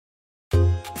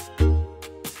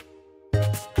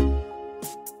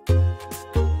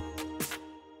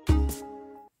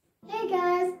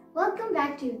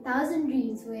to 1000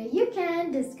 Dreams, where you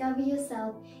can discover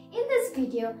yourself. In this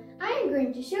video, I am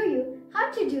going to show you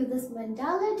how to do this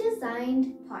mandala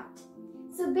designed pot.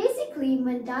 So basically,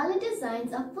 mandala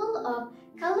designs are full of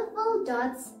colorful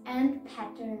dots and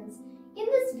patterns. In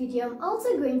this video, I'm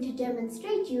also going to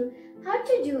demonstrate you how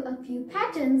to do a few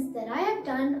patterns that I have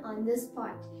done on this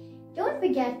pot. Don't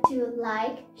forget to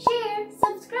like, share,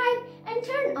 subscribe and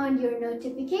turn on your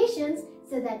notifications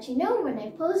so that you know when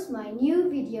I post my new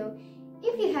video.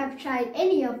 If you have tried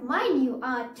any of my new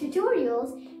art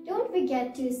tutorials, don't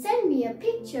forget to send me a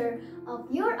picture of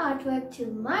your artwork to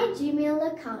my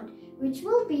Gmail account, which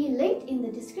will be linked in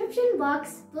the description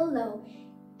box below.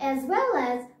 As well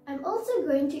as, I'm also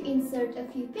going to insert a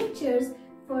few pictures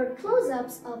for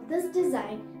close-ups of this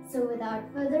design. So without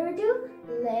further ado,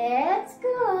 let's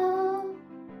go!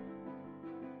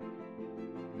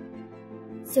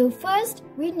 So first,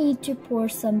 we need to pour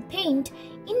some paint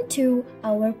into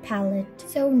our palette.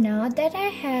 So now that I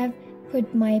have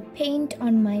put my paint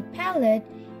on my palette,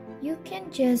 you can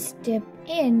just dip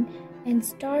in and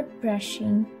start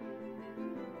brushing.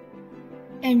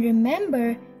 And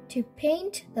remember to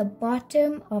paint the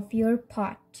bottom of your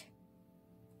pot.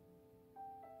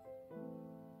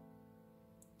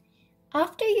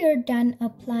 After you're done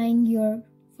applying your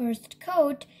first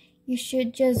coat, you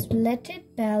should just let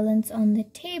it balance on the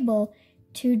table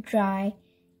to dry.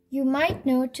 You might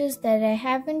notice that I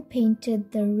haven't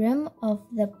painted the rim of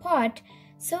the pot,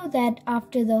 so that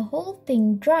after the whole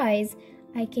thing dries,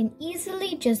 I can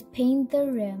easily just paint the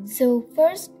rim. So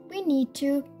first, we need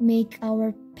to make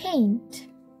our paint.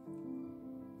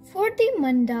 For the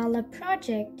mandala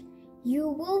project, you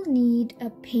will need a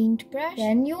paintbrush,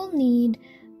 then you'll need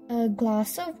a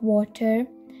glass of water,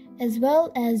 as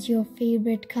well as your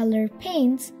favorite color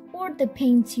paints or the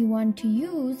paints you want to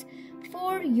use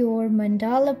for your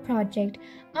mandala project.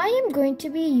 I am going to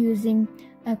be using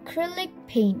acrylic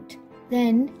paint.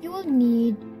 Then you will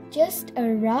need just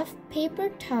a rough paper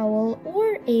towel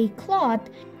or a cloth,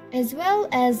 as well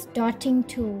as dotting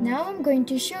tool. Now I'm going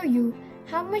to show you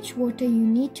how much water you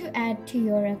need to add to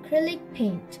your acrylic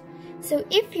paint. So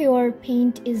if your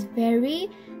paint is very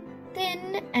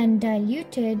thin and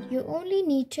diluted, you only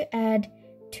need to add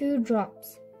 2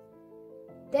 drops.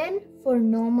 Then for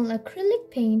normal acrylic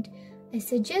paint, I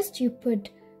suggest you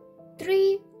put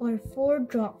 3 or 4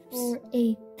 drops. For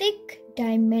a thick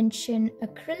dimension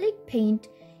acrylic paint,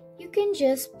 you can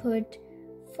just put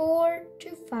 4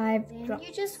 to 5 drops.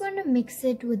 You just want to mix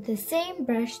it with the same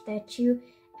brush that you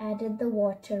added the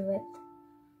water with.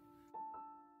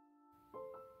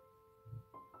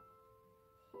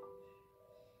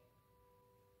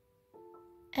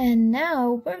 And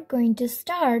now we're going to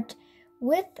start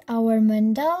with our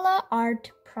mandala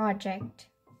art project.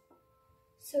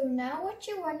 So now what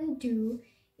you want to do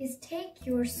is take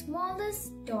your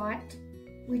smallest dot,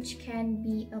 which can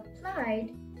be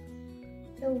applied.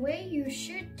 The way you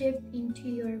should dip into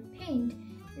your paint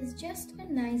is just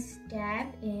a nice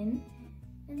dab in,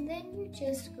 and then you're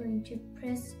just going to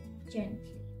press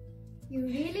gently. You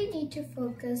really need to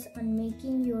focus on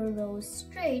making your rows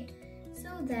straight so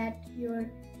that your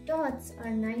dots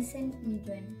are nice and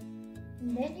even.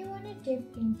 And then you want to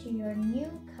dip into your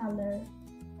new color.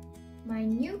 My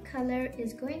new color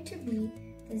is going to be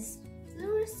this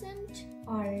fluorescent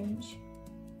orange.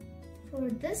 For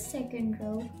this second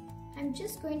row, I'm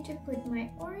just going to put my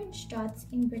orange dots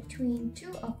in between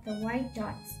 2 of the white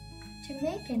dots to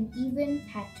make an even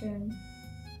pattern.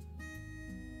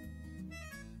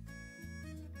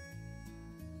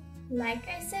 Like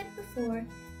I said before,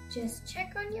 just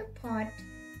check on your pot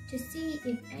to see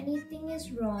if anything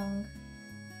is wrong.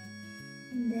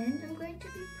 And then I'm going to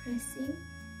be pressing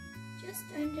just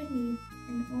underneath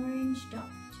an orange dot.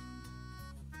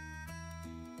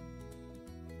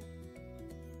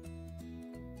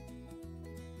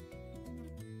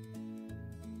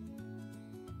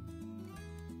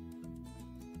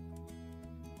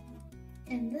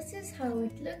 And this is how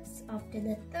it looks after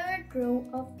the 3rd row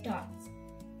of dots.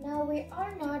 Now we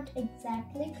are not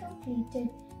exactly completed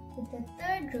with the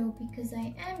 3rd row because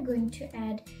I am going to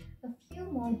add a few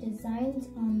more designs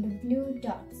on the blue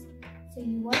dots. So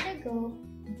you want to go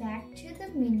back to the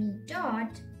mini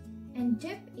dot and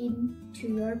dip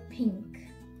into your pink.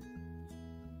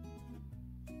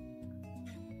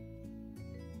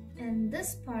 And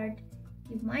this part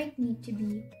you might need to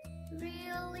be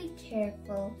really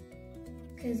careful,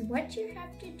 because what you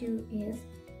have to do is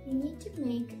you need to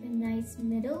make a nice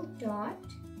middle dot,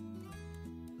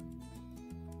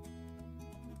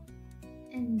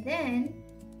 and then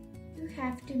you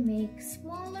have to make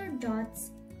smaller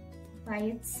dots by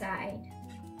its side.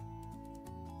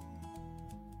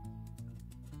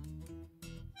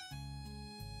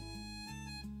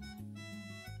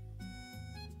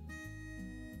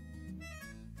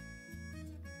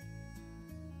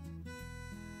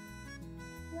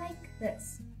 like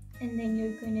this. And then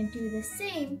you're going to do the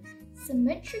same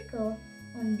symmetrical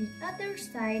on the other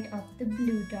side of the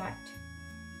blue dot.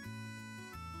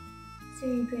 So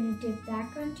you're going to dip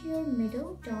back onto your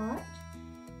middle dot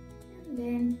and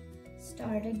then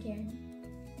start again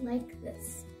like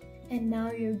this. And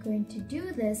now you're going to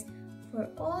do this for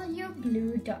all your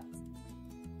blue dots.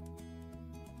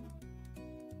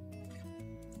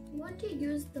 You want to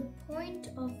use the point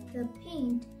of the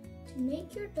paint to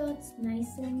make your dots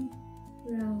nice and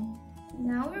round.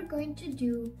 Now we're going to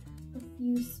do a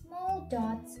few small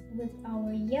dots with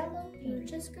our yellow paint. We're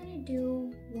just going to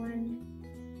do one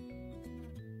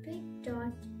big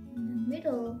dot in the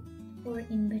middle or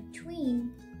in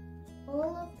between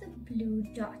all of the blue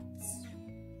dots.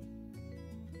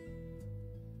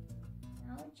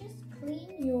 Now just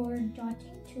clean your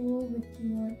dotting tool with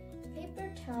your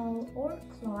paper towel or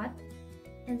cloth,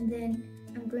 and then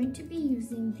I'm going to be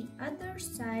using the other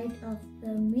side of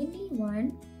the mini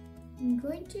one. I'm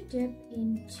going to dip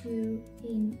into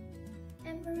an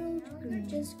emerald green. We're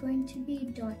just going to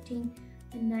be dotting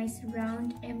a nice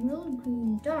round emerald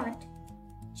green dot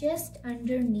just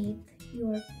underneath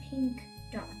your pink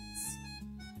dots.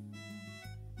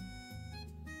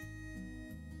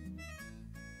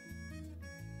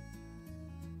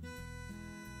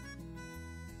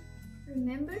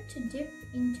 Remember to dip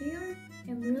into your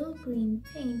emerald green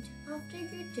paint after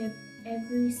you dip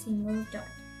every single dot.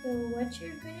 So what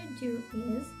you're going to do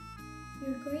is,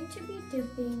 you're going to be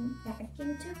dipping back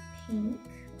into pink,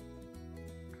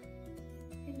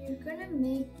 and you're going to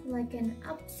make like an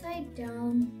upside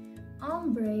down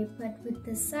ombre but with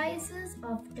the sizes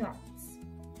of dots.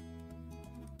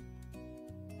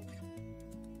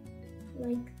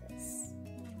 Like this.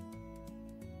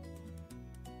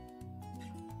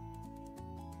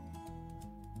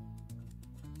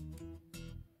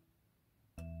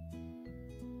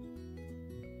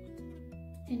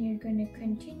 And you're going to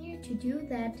continue to do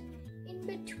that in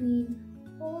between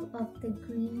all of the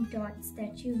green dots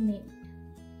that you've made.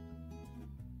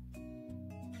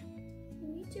 You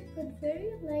need to put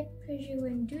very light pressure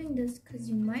when doing this because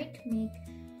you might make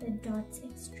the dots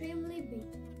extremely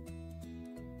big.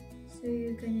 So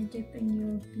you're going to dip in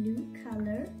your blue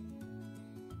color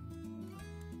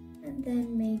and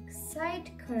then make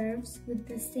side curves with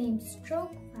the same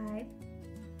stroke vibe.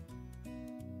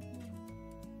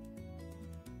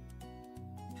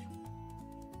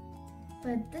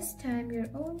 But this time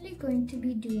you're only going to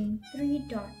be doing 3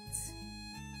 dots.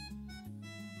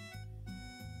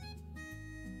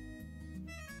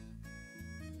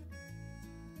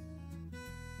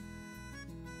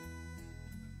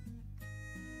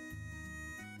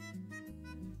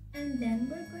 And then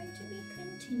we're going to be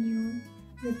continuing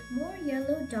with more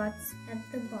yellow dots at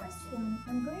the bottom.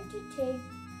 I'm going to take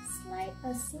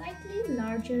a slightly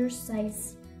larger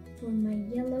size for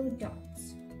my yellow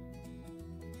dots.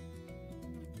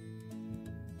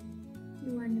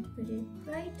 You want to put it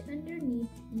right underneath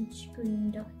each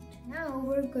green dot. Now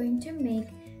we're going to make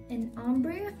an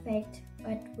ombre effect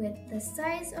but with the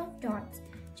size of dots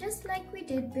just like we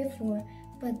did before,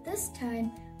 but this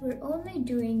time we're only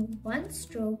doing 1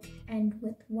 stroke and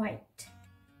with white.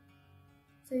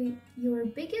 So your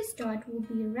biggest dot will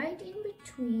be right in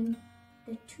between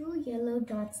the 2 yellow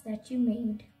dots that you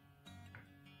made.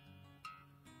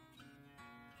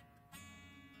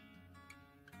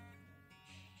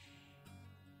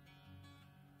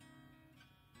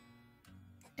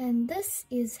 And this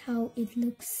is how it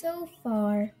looks so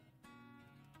far.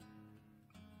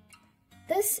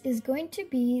 This is going to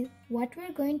be what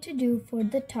we're going to do for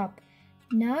the top.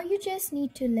 Now you just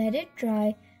need to let it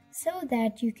dry so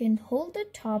that you can hold the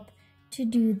top to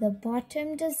do the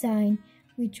bottom design,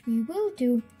 which we will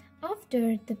do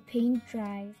after the paint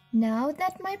dries. Now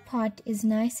that my pot is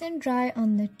nice and dry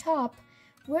on the top,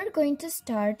 we're going to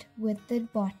start with the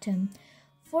bottom.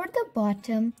 For the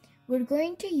bottom, we're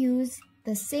going to use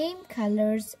the same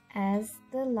colors as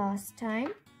the last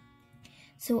time.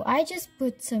 So I just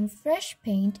put some fresh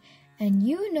paint, and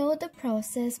you know the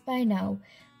process by now.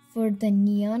 For the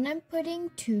neon, I'm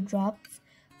putting 2 drops.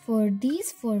 For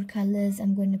these 4 colors,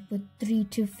 I'm going to put 3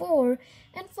 to 4.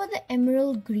 And for the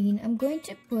emerald green, I'm going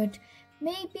to put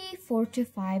maybe 4 to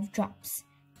 5 drops.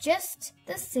 Just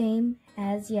the same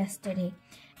as yesterday.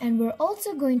 And we're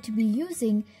also going to be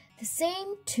using the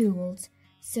same tools.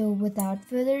 So without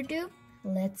further ado,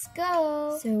 let's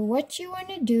go. So what you want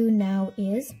to do now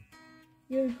is,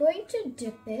 you're going to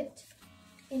dip it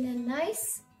in a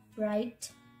nice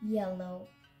bright yellow.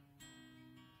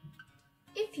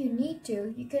 If you need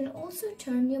to, you can also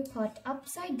turn your pot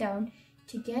upside down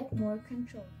to get more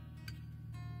control.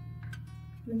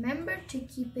 Remember to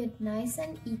keep it nice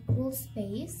and equal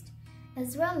spaced,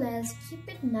 as well as keep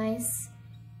it nice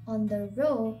on the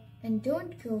row and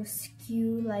don't go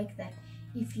skew like that.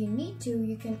 If you need to,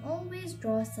 you can always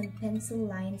draw some pencil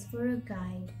lines for a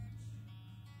guide.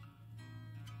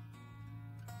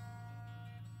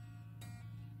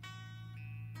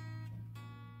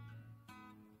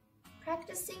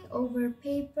 Practicing over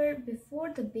paper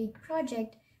before the big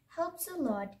project helps a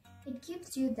lot. It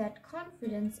gives you that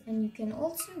confidence and you can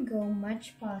also go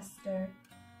much faster.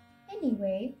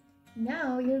 Anyway,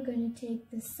 now you're going to take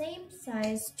the same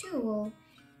size tool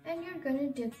and you're going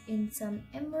to dip in some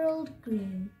emerald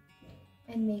green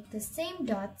and make the same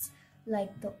dots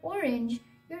like the orange.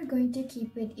 You're going to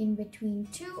keep it in between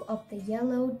two of the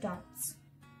yellow dots.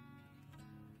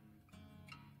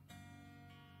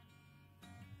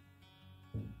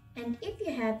 And if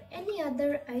you have any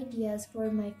other ideas for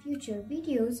my future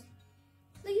videos,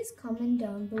 please comment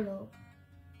down below.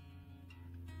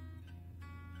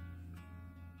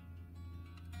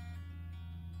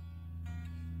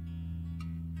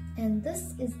 And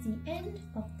this is the end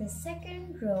of the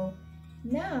second row.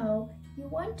 Now you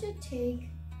want to take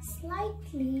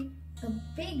slightly a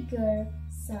bigger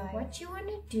side. What you want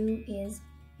to do is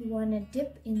you want to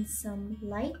dip in some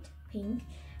light pink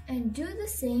and do the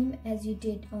same as you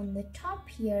did on the top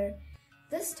here.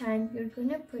 This time you're going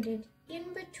to put it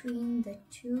in between the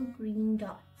two green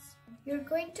dots. You're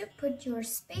going to put your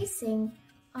spacing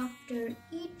after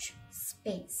each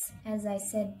space. As I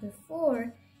said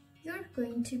before, you're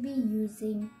going to be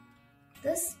using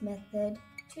this method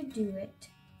to do it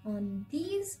on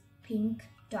these pink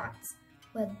dots.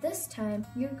 But this time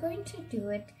you're going to do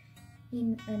it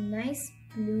in a nice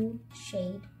blue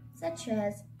shade, such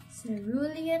as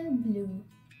Cerulean Blue.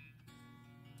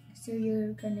 So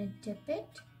you're gonna dip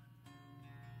it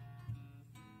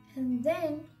and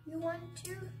then you want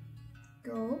to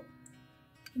go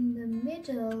in the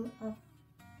middle of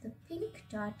the pink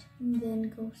dot and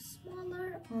then go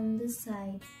smaller on the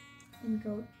side and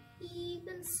go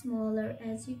even smaller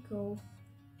as you go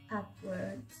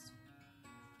upwards.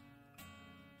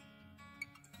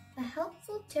 A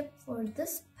helpful tip for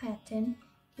this pattern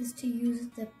is to use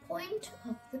the point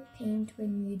of the paint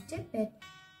when you dip it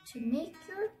to make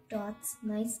your dots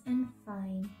nice and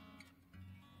fine.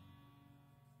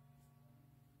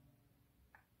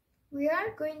 We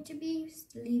are going to be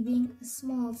leaving a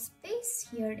small space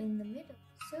here in the middle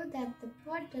so that the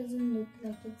pot doesn't look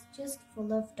like it's just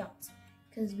full of dots,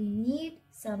 because we need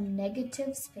some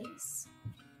negative space.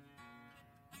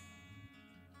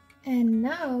 And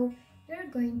now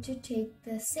you're going to take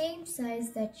the same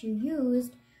size that you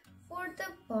used for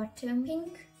the bottom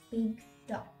pink big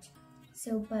dot.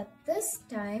 So, but this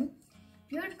time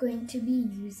you're going to be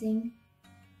using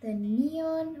the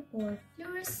neon or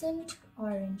fluorescent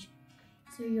orange.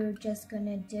 So you're just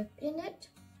gonna dip in it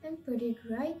and put it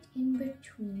right in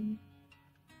between.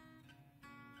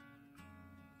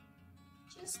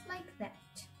 Just like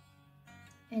that.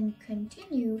 And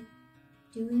continue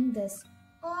doing this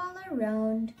all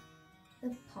around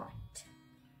the pot.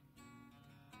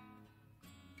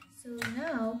 So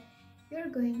now you're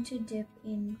going to dip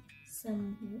in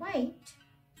some white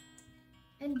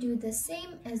and do the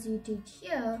same as you did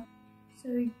here.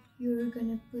 So you're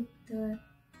gonna put the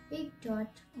big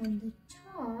dot on the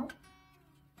top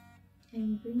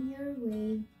and bring your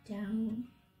way down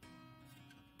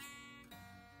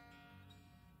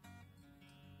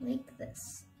like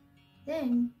this.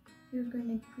 Then you're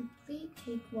gonna quickly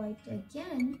take white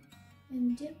again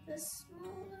and dip a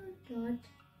smaller dot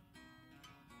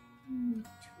in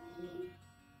between.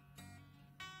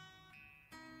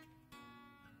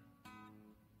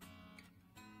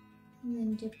 And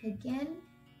then dip again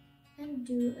and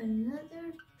do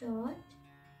another dot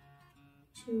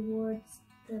towards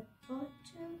the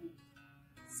bottom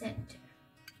center,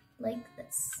 like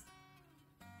this.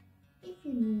 If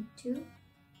you need to,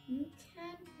 you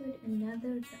can put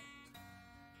another dot.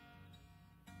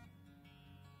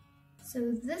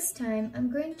 So this time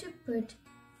I'm going to put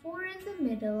 4 in the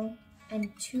middle and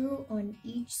 2 on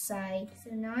each side.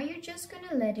 So now you're just going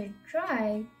to let it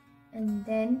dry and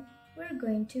then we're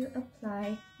going to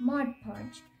apply Mod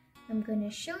Podge. I'm going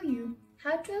to show you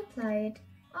how to apply it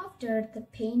after the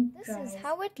paint dries. This is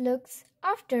how it looks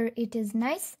after it is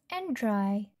nice and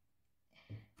dry.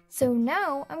 So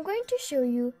now I'm going to show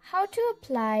you how to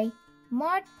apply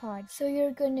Mod Podge. So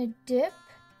you're going to dip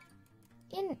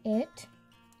in it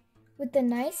with a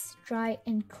nice dry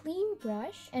and clean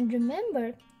brush, and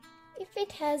remember, if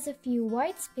it has a few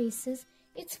white spaces,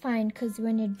 it's fine because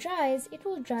when it dries, it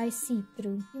will dry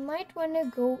see-through. You might want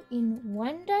to go in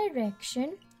one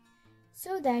direction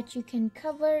so that you can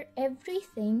cover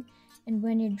everything, and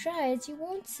when it dries you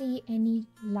won't see any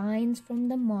lines from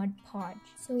the Mod Podge.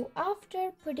 So after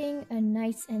putting a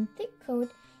nice and thick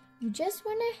coat, you just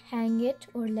want to hang it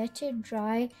or let it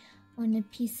dry on a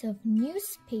piece of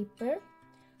newspaper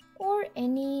or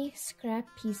any scrap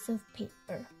piece of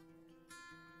paper.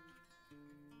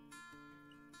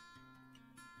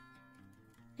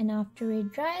 And after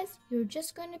it dries, you're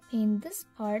just going to paint this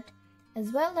part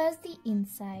as well as the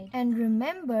inside. And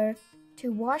remember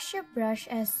to wash your brush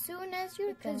as soon as you're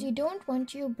done, because you don't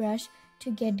want your brush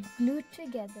to get glued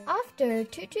together. After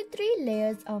 2 to 3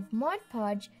 layers of Mod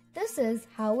Podge, this is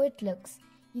how it looks.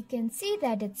 You can see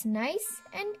that it's nice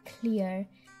and clear,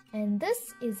 and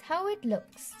this is how it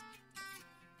looks.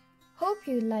 Hope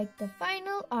you liked the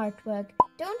final artwork.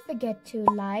 Don't forget to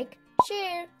like,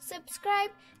 share, subscribe,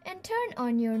 and turn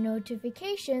on your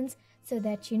notifications so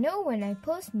that you know when I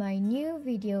post my new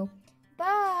video.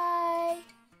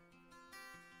 Bye!